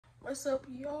What's up,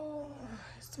 y'all?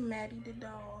 It's Maddie the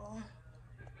doll.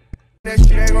 That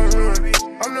shit ain't gon' ruin me.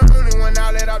 I'm the only one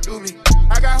now let out do me.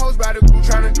 I got hoes by the crew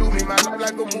tryna do me. My life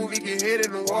like a movie, get hit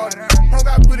in the water. Don't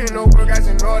got put in no work, I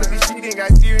in order. This shit ain't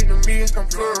got serious to me, it's come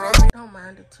plural on me. Don't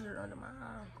mind the tear under my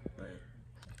eye, but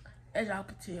as y'all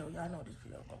can tell, y'all know this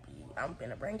video gonna be. I'm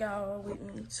finna bring y'all with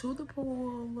me to the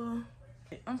pool.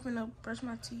 I'm finna brush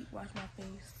my teeth, wash my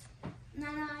face.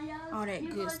 All that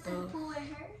good stuff. To the pool with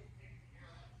her?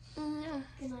 Yeah.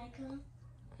 Can I come?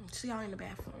 See y'all in the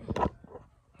bathroom. Alright,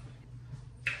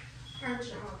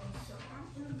 y'all. So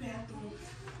I'm in the bathroom.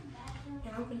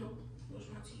 And I'm gonna wash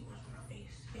my teeth, wash my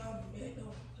face. Y'all in bed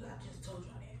though, because I just told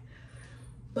y'all that.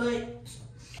 But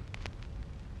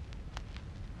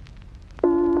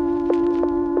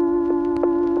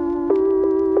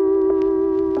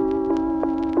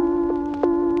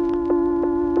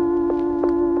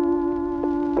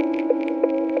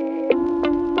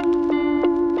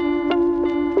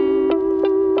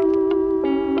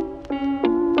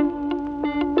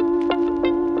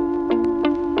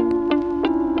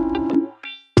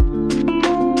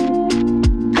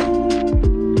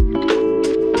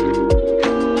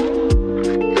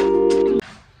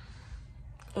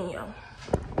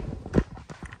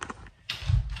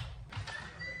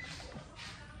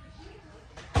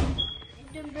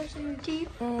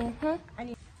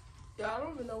yeah, I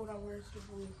don't even know what I'm wearing to the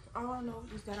pool. All I know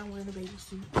is that I'm wearing a baby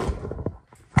suit.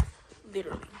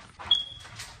 Literally.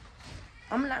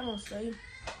 I'm not gonna say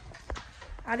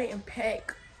I didn't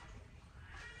pack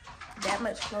that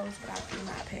much clothes, but I did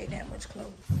not pack that much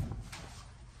clothes.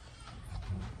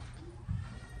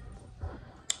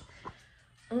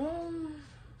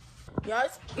 Y'all,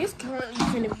 it's currently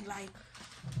gonna be like,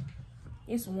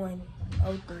 it's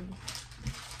 1:03.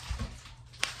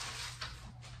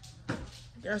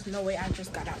 There's no way I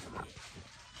just got out of bed.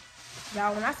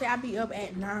 Y'all, when I say I be up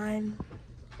at 9,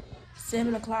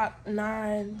 7 o'clock,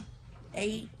 9,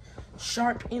 8,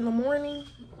 sharp in the morning,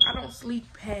 I don't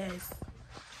sleep past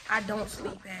 10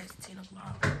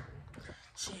 o'clock.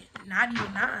 Shit, not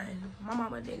even 9. My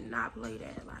mama did not play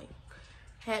that. Like,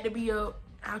 had to be up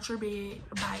out your bed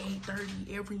by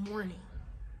 8:30 every morning.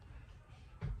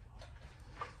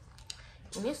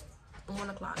 And it's 1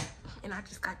 o'clock, and I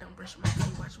just got done brushing my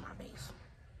teeth, washing my face.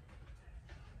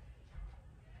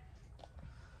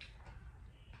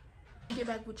 Get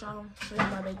back with y'all, show you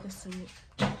my bathing suit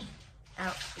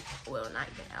outfit. Well, not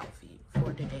even outfit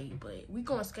for today, but we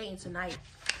going skating tonight.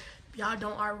 If y'all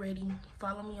don't already,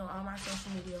 follow me on all my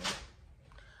social media.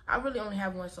 I really only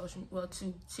have one social, well,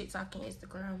 2, TikTok and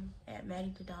Instagram at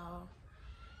Maddie the doll.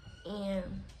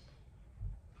 And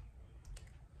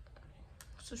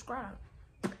subscribe.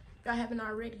 If y'all haven't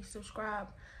already, subscribe,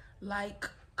 like,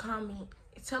 comment,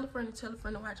 tell a friend to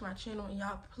watch my channel. And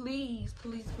y'all, please,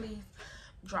 please, please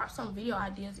drop some video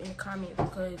ideas in the comments,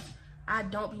 because I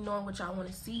don't be knowing what y'all want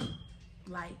to see.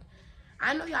 Like,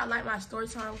 I know y'all like my story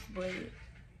times, but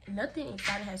nothing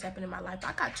exciting has happened in my life.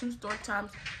 I got 2 story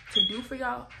times to do for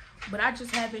y'all, but I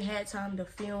just haven't had time to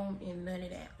film and none of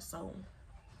that. So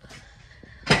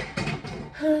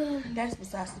that's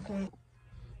besides the point.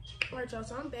 Alright, y'all,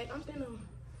 so I'm back. I'm finna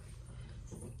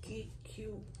get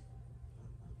cute.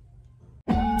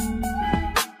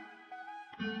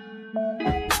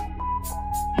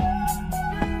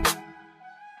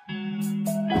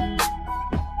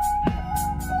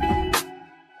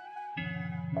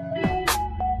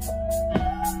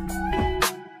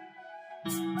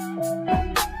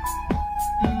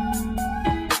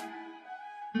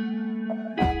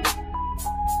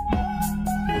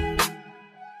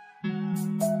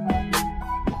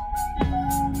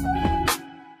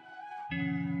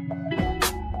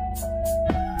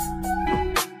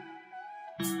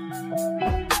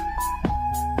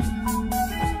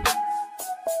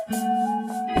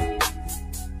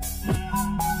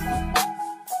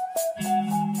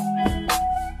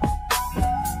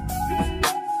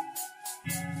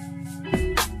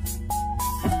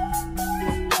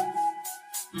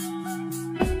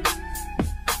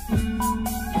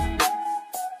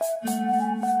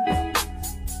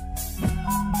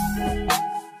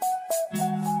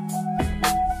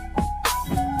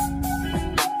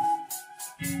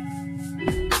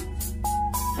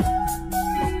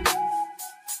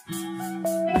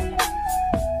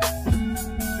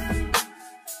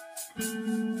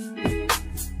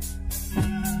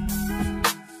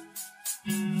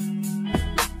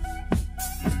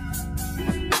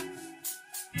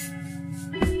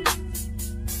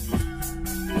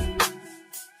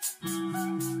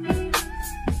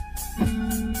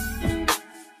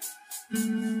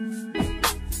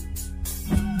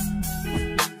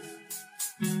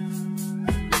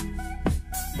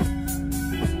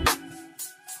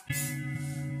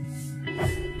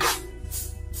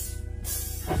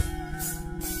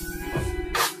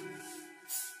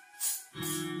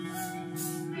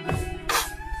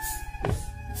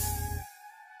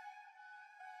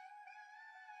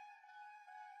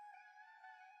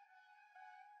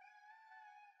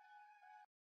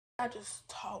 I just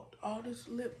talked all this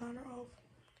lip liner off.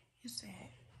 It's sad.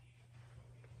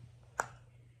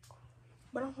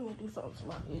 But I'm gonna do something to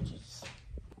my edges.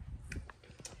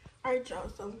 Alright, y'all,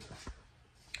 so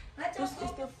this is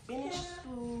the finished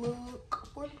look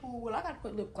for the pool. Well, I gotta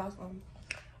put lip gloss on,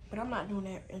 but I'm not doing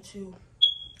that until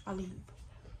I leave.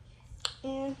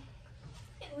 And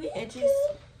edges,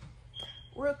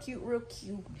 real cute, real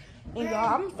cute. And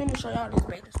y'all, I'm gonna show y'all this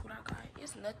bathing suit I got.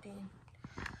 It's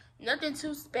nothing too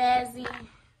spazzy,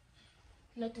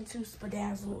 nothing too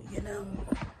spadazzled, you know.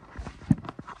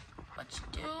 What you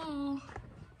do?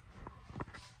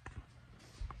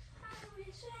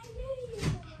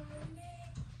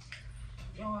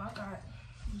 Yo, I got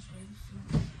this bathing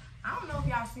suit. I don't know if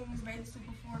y'all seen this bathing suit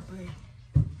before, but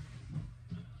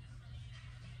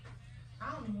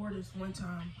I only wore this one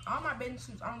time. All my bathing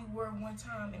suits I only wore one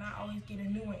time, and I always get a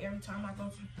new one every time I go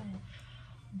to the pool.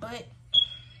 But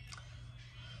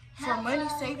for money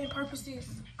saving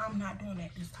purposes, I'm not doing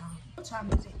that this time. What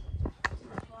time is it?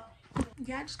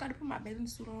 Yeah, I just gotta put my bathing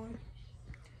suit on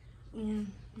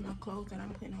and my clothes that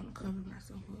I'm putting on to cover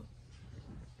myself up.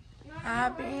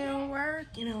 I've been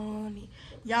working on it.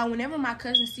 Y'all, whenever my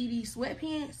cousin see these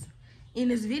sweatpants in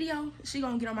this video, she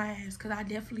gonna get on my ass because I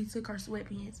definitely took her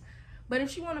sweatpants. But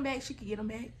if she want them back, she could get them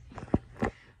back.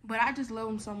 But I just love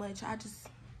them so much. I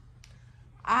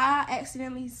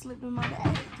accidentally slipped in my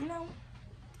bag, you know,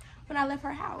 when I left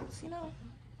her house, you know.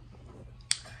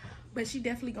 But she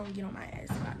definitely gonna get on my ass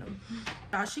about them.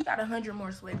 She got 100 more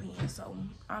sweatpants, so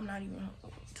I'm not even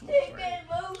too much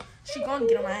worried. She gonna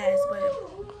get on my ass, but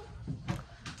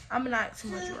I'm not too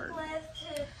much worried.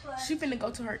 She finna go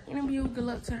to her interview. Good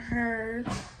luck to her.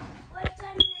 What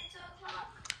time is it? 2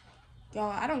 o'clock?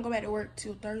 Y'all, I don't go back to work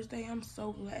till Thursday. I'm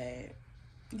so glad.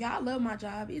 Y'all, I love my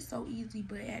job. It's so easy,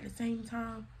 but at the same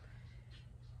time,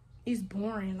 it's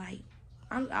boring. Like,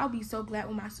 I'll be so glad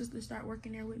when my sister start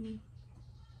working there with me.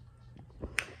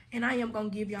 And I am gonna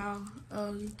give y'all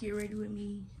Get Ready With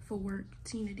Me for Work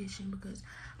teen edition, because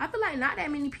I feel like not that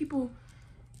many people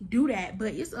do that,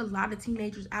 but it's a lot of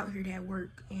teenagers out here that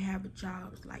work and have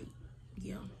jobs. Like,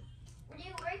 yeah. Where do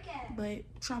you work at? But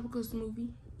tropical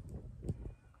smoothie.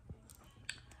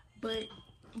 But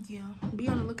yeah, be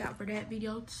on the lookout for that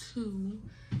video too.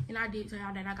 And I did tell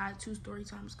y'all that I got 2 story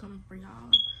times coming for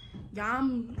y'all.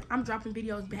 Y'all, I'm dropping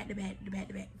videos back to back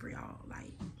for y'all.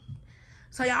 Like,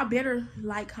 so y'all better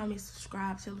like, comment,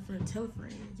 subscribe, tell a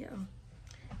friend, yeah.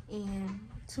 And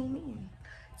tune in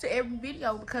to every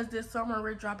video, because this summer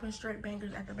we're dropping straight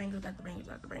bangers after bangers after bangers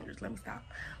after bangers. Let me stop.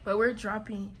 But we're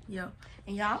dropping, yeah.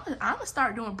 And y'all, I'm gonna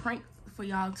start doing pranks for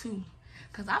y'all too,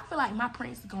 because I feel like my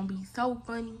pranks is gonna be so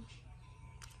funny.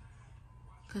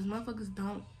 Because motherfuckers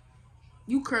don't.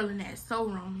 You curling that so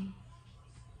wrong.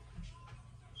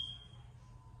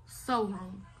 So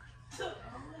wrong.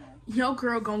 Your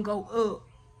girl gonna go up.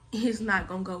 It's not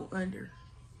gonna go under.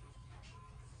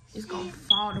 It's gonna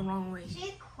fall the wrong way.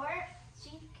 She's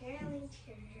curling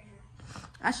her hair.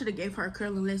 I should have gave her a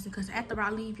curling lesson, because after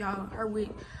I leave y'all,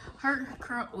 her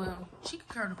curl, well, she can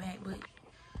curl the back, but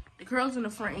the curls in the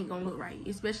front ain't gonna look right,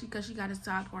 especially because she got a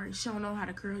side part. She don't know how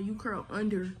to curl. You curl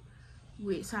under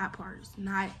with side parts,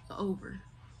 not over.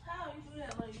 How you do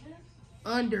that, like this?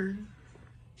 Under.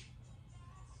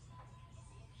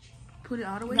 Put it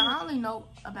all the way. Now, I only know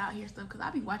about hair stuff because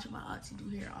I be watching my auntie do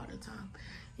hair all the time,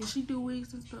 and she do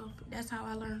wigs and stuff. That's how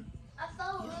I learned. I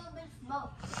saw a little bit of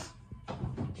smoke.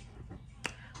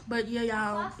 But yeah,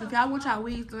 y'all, if y'all want y'all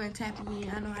wigs done, tap me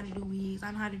in. I know how to do wigs.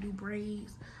 I know how to do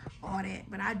braids, all that.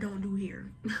 But I don't do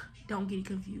hair. Don't get it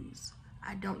confused.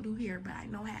 I don't do hair, but I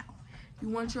know how. If you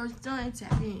want yours done,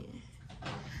 tap in.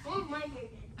 Where's my hair then?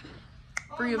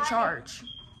 Free of charge.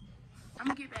 I'm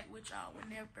gonna get back with y'all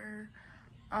whenever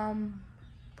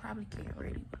probably get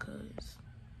ready, because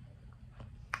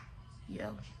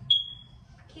yeah.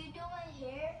 Can you do my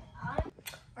hair?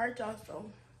 Alright, y'all,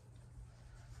 so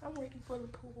I'm ready for the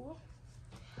pool.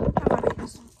 I have my bathing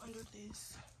suit under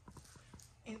this,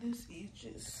 and this is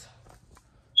just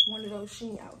one of those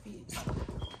sheen outfits.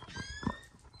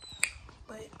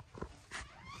 But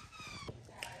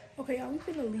okay, y'all, we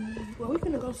finna leave. Well, we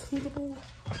finna go to the pool.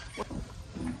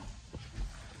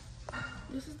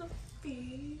 This is the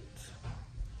fit.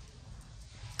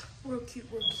 Real cute,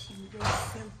 real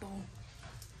simple.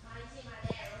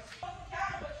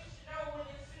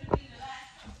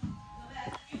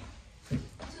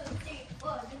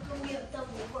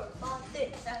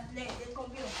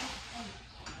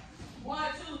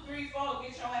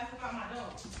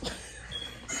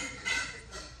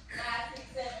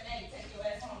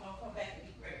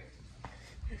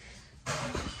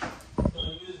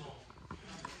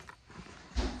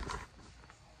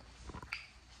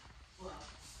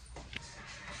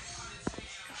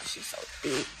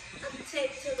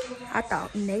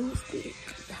 thought and they was thick.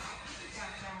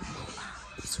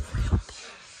 It's real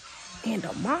thick. And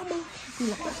the mama, we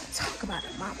not gonna talk about the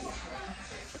mama.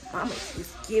 The mama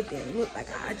is giving, look like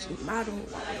a IG model,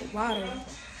 water.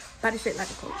 Body shape like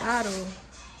a Colorado.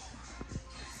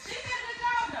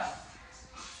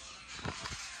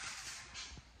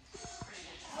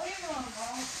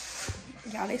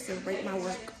 Y'all, they celebrate my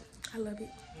work. I love it.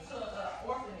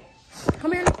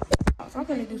 Come here. So I'm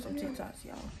gonna do some TikToks,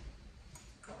 y'all.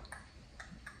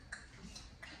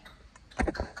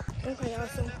 Okay, y'all,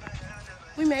 so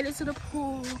we made it to the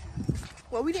pool.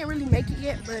 Well, we didn't really make it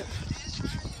yet, but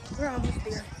we're almost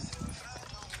there.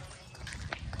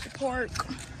 The park.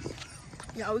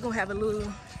 Y'all, we're gonna have a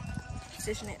little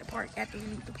session at the park after we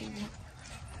leave the pool.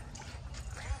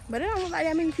 But it don't look like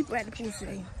that many people at the pool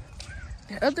today.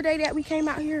 The other day that we came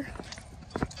out here,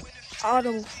 all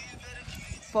the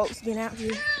folks been out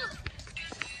here.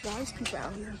 Y'all, there's people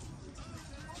out here.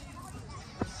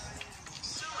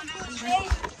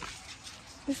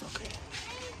 It's okay.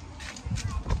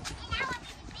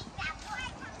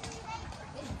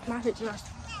 My pictures are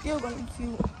still gonna be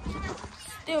cute.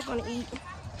 Still gonna eat.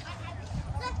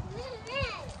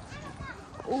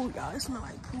 Oh, y'all, it smells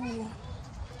like pool.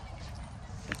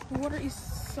 The water is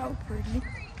so pretty.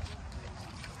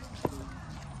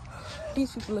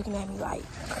 These people looking at me like,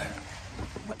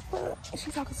 what the fuck? Is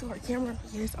she talking to her camera?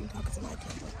 Yes, I'm talking to my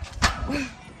camera.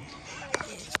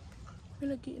 Yes. We're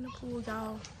gonna get in the pool,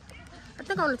 y'all. I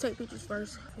think I'm gonna take pictures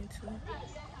first. Why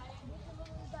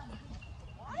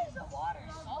is the water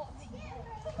salty?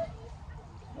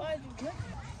 Why is it good?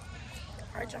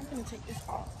 Alright, y'all, I'm gonna take this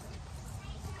off.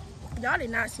 Y'all did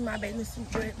not see my bathing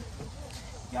suit, but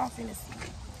y'all finna see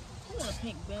it. I want a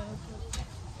pink bathing suit.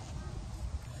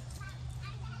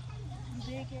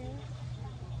 Big ass.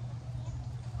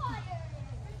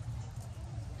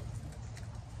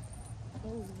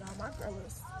 Oh, y'all, my girl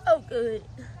is so good.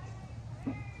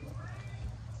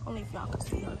 Only if y'all can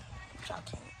see her. But y'all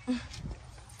can't.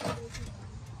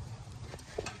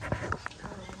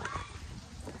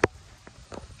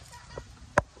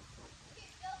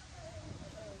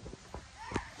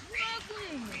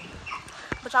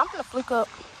 But y'all, I'm gonna flick up.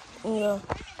 Yeah,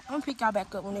 I'm gonna pick y'all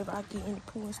back up whenever I get in the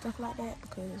pool and stuff like that,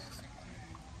 because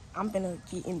I'm gonna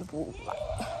get in the pool. Like,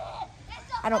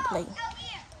 I don't play.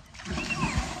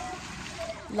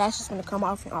 Lashes gonna come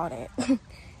off and all that.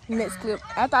 Next clip.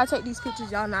 After I take these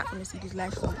pictures, y'all not gonna see these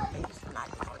lashes on my face.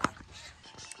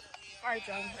 Alright,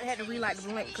 y'all. I had to relight the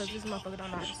blunt because this motherfucker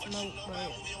don't know how to smoke,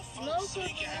 but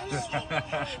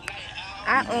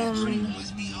I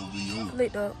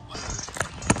lit up.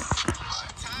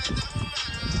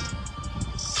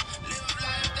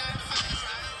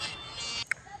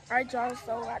 Alright, y'all,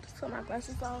 so I just took my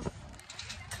glasses off.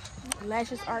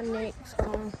 Lashes are next.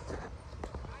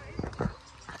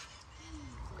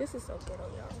 This is so ghetto,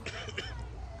 y'all.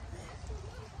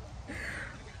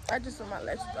 I just took my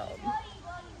lashes off.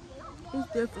 It's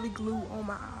definitely glue on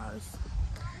my eyes.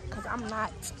 Because I'm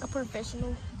not a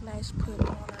professional lash put on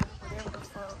or whatever the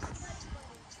fuck.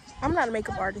 I'm not a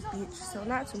makeup artist, bitch, so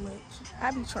not too much.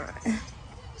 I be trying.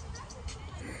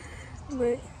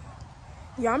 But,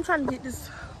 y'all, I'm trying to get this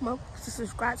motherfucker to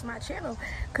subscribe to my channel.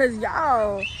 Because,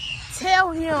 y'all,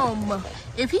 tell him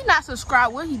if he not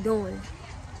subscribed, what he doing?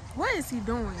 What is he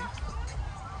doing?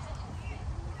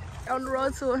 On the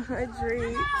road to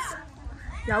 100.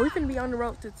 Y'all, we finna be on the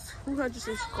road to 200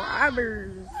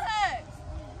 subscribers.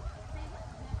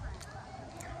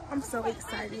 I'm so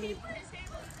excited.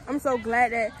 I'm so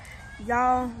glad that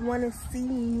y'all want to see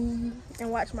me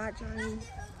and watch my journey,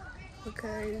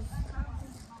 because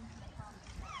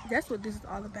that's what this is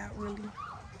all about, really.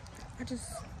 I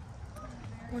just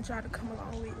want y'all to come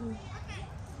along with me.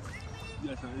 You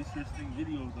got some interesting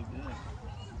videos of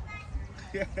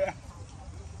that.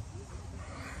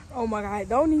 Oh my God,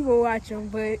 don't even watch them,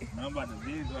 but I'm about to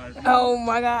binge watch. oh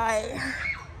my God.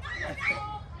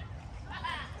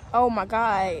 Oh my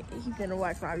God, he finna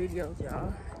watch my videos,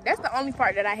 y'all. That's the only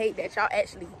part that I hate, that y'all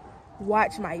actually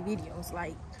watch my videos.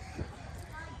 Like,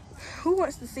 who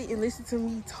wants to sit and listen to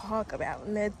me talk about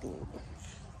nothing?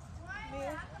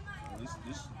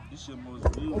 This your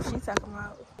most real. What she talking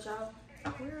about? Y'all,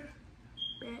 we're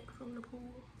back from the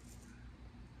pool.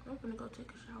 I'm gonna go take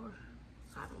a shower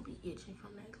so I don't be itching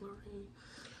from that chlorine.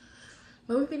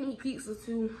 But we're gonna eat pizza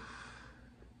too.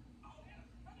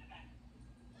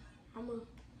 I'm gonna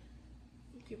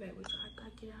get back with y'all. I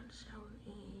gotta get out of the shower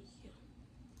and yeah.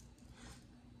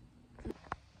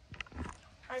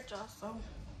 Alright, y'all, so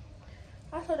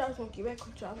I thought I was gonna get back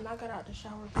with y'all when I got out of the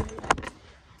shower, but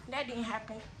that didn't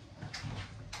happen.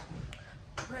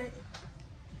 But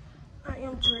I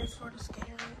am dressed for the skating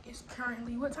rink. It's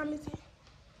currently, what time is it?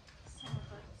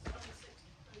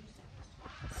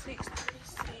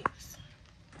 6:36.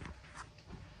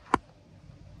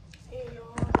 Hey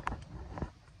y'all.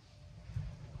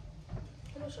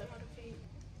 I'm gonna show you how to feed.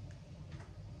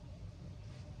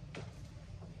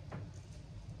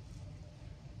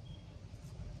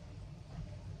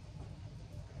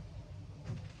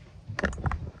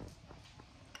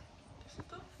 This is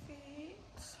the feet.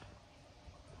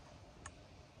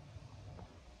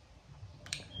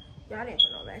 Y'all didn't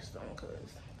put no lashes on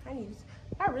because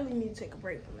I really need to take a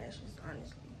break from lashes,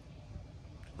 honestly.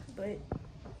 But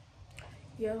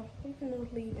yeah, we finna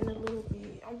leave in a little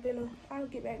bit. I'll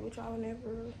get back with y'all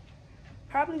whenever,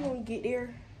 probably when we get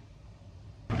there.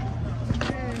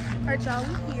 Alright y'all,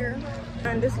 we here.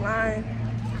 And this line,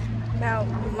 how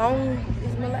long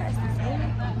is molasses?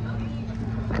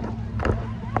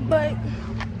 But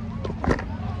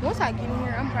once I get in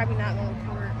here, I'm probably not gonna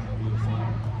record.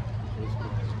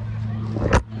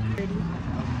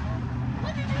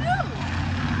 What did you do?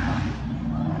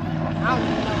 I don't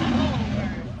even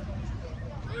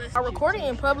know. Recording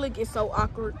in public is so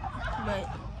awkward, but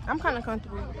I'm kind of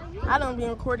comfortable. I don't be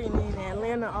recording in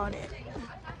Atlanta, all that.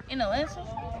 In Atlanta?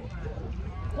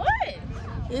 What?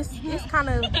 It's kind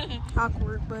of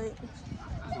awkward, but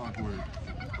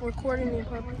recording in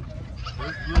public.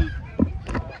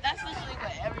 That's literally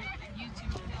what every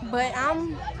YouTuber does. But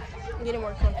I'm getting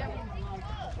more comfortable.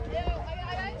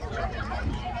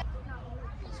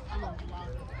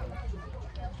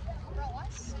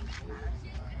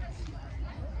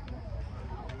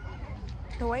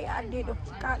 The way I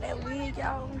got that wig,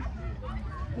 y'all,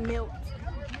 melt.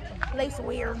 Lace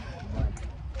wear.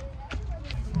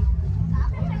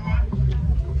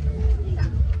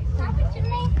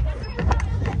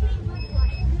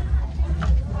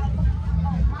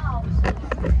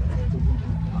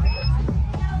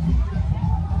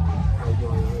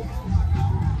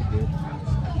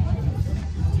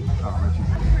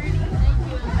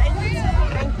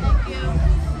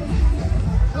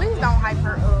 Please don't hype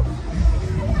her up.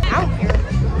 I don't care.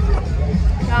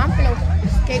 Y'all, I'm finna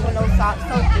skate with no socks.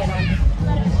 So ghetto.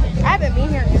 I haven't been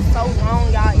here in so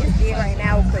long, y'all. It's dead right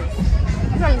now because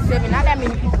it's only 7. Not that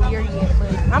many people here yet,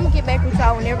 but I'm gonna get back with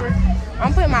y'all whenever.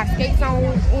 I'm putting my skates on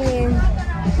and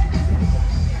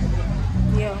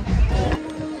yeah.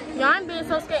 Y'all, I ain't been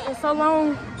so skating so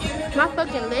long. My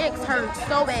fucking legs hurt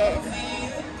so bad.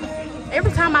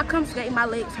 Every time I come skating, my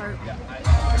legs hurt.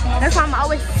 That's why I'm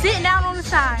always sitting down on the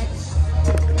side.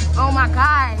 Oh my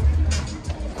God.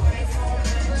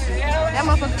 That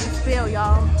motherfucker can spill,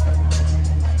 y'all.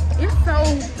 It's so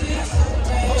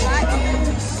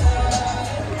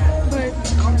but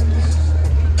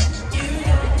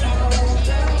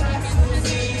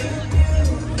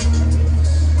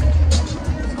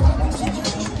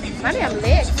my damn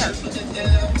legs hurt.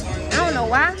 I don't know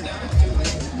why,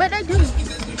 but they do.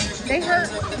 They hurt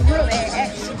real bad,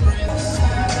 actually.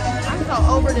 I'm so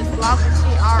over this vlogging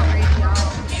shit already, y'all.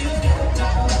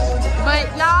 But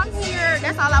y'all, I'm here.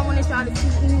 That's all I wanted y'all to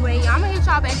see anyway. I'm gonna hit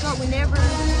y'all back up whenever.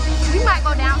 We might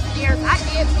go downstairs. I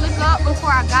did flick up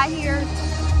before I got here.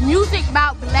 Music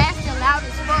about blasting loud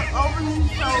as fuck over me.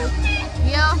 So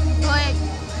yeah, but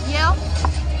yeah.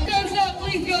 Thumbs up,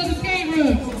 please go to the skate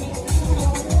room.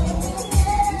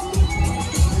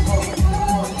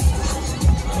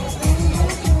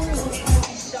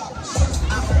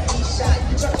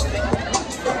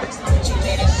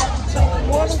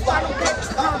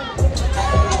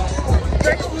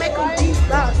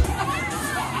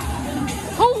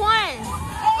 Who won?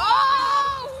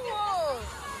 Oh!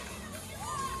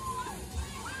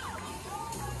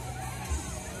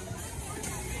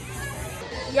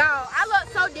 Y'all, I look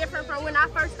so different from when I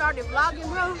first started vlogging,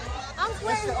 bro. I'm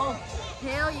sweating.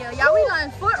 Hell yeah. Y'all, we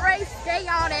learned foot race, skate,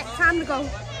 all that. Time to go.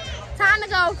 Time to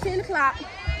go. 10 o'clock.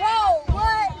 Whoa,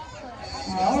 what?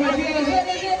 All right, we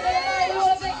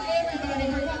want to thank everybody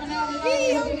for coming out.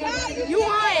 You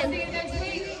won. See you next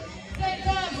week. Same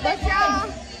time. But y'all,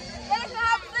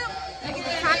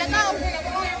 time to go.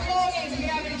 If you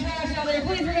have any trash out there,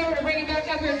 please remember to bring it back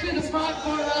up here to the front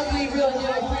for us. We really do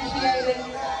appreciate it.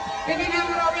 If you do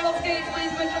our rental skates,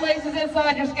 please put your laces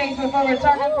inside your skates before we're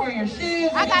starting for your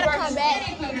shoes. I gotta come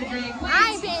back.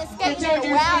 I ain't been skating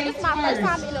in a while. This is my first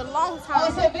time in a long time.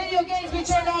 Also, video games we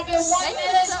turned off in 1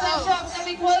 minute. Some shops gonna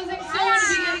be closing soon.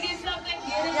 If you're gonna get something,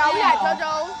 get it Y'all, we got now.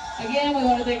 JoJo. Again, we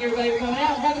want to thank everybody for coming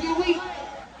out. Have a good week.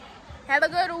 Have a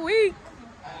good week.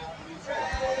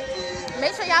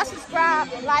 Make sure y'all subscribe,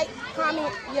 like,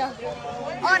 comment, yeah,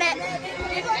 all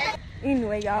that.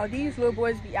 Anyway, y'all, these little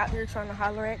boys be out here trying to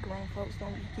holler at grown folks.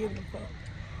 Don't be giving a fuck.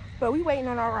 But we waiting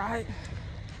on our ride.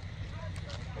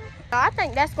 I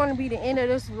think that's going to be the end of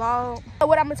this vlog. I don't know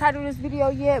what I'm going to title this video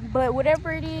yet, but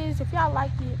whatever it is, if y'all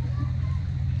like it,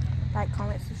 like,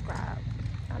 comment, subscribe.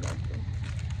 I love you.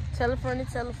 Tell a friend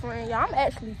to tell a friend. Y'all, I'm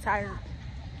actually tired.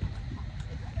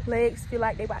 Legs feel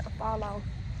like they about to fall off.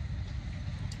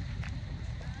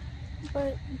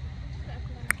 But,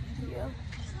 yeah.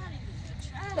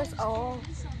 That's all.